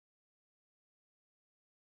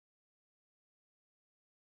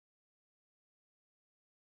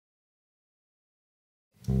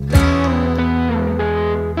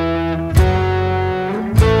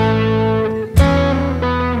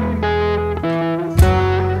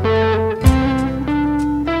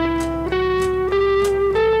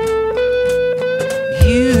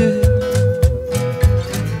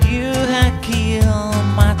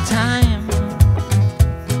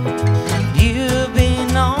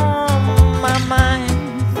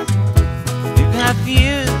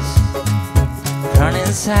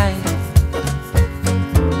side.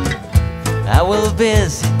 I will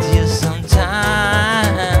visit you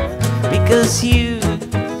sometime, because you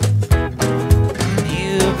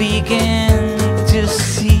begin to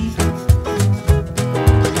see.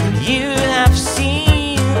 You have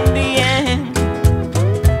seen the end.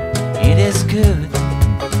 It is good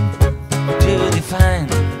to define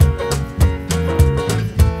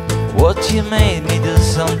what you made me do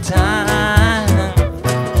sometime.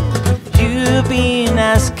 You've been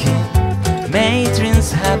asking, may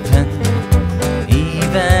dreams happen,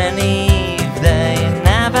 even if they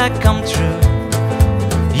never come true.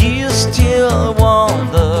 You still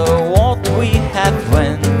wonder what we have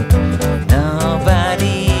when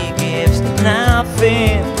nobody gives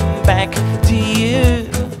nothing back to you.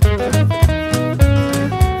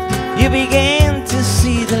 You begin to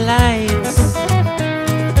see the lights.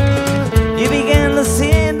 You begin to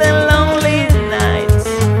see the lonely nights.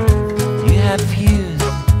 You have views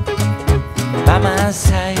by my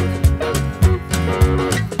side.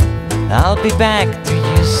 I'll be back to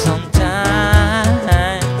you sometimes.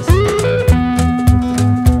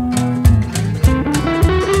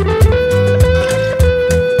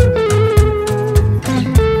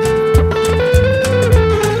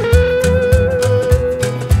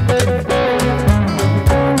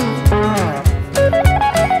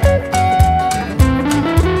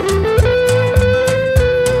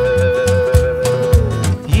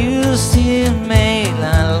 You still made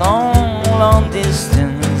a long, long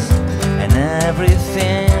distance, and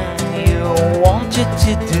everything you wanted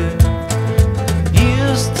to do.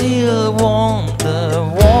 You still wonder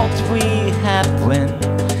what we have when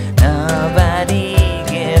nobody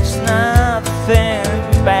gives nothing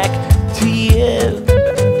back to you.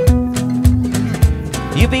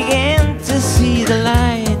 You begin to see the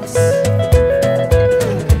lights.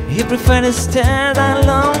 You prefer to stare that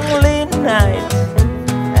lonely night.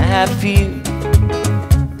 I have you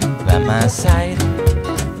by my side.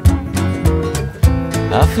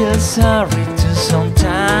 I feel sorry too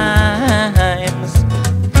sometimes.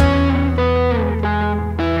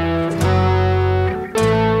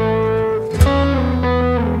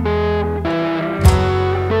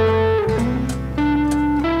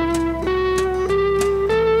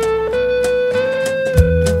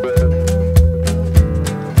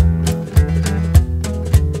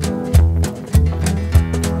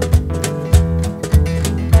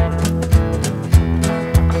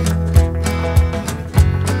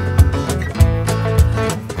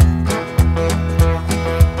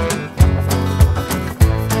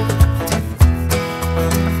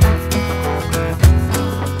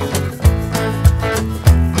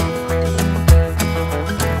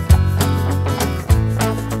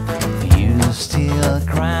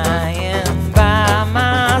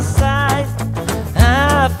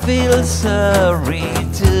 Sorry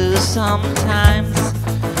too sometimes.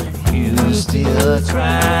 You still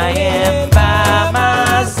crying by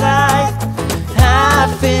my side. I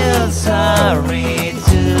feel sorry.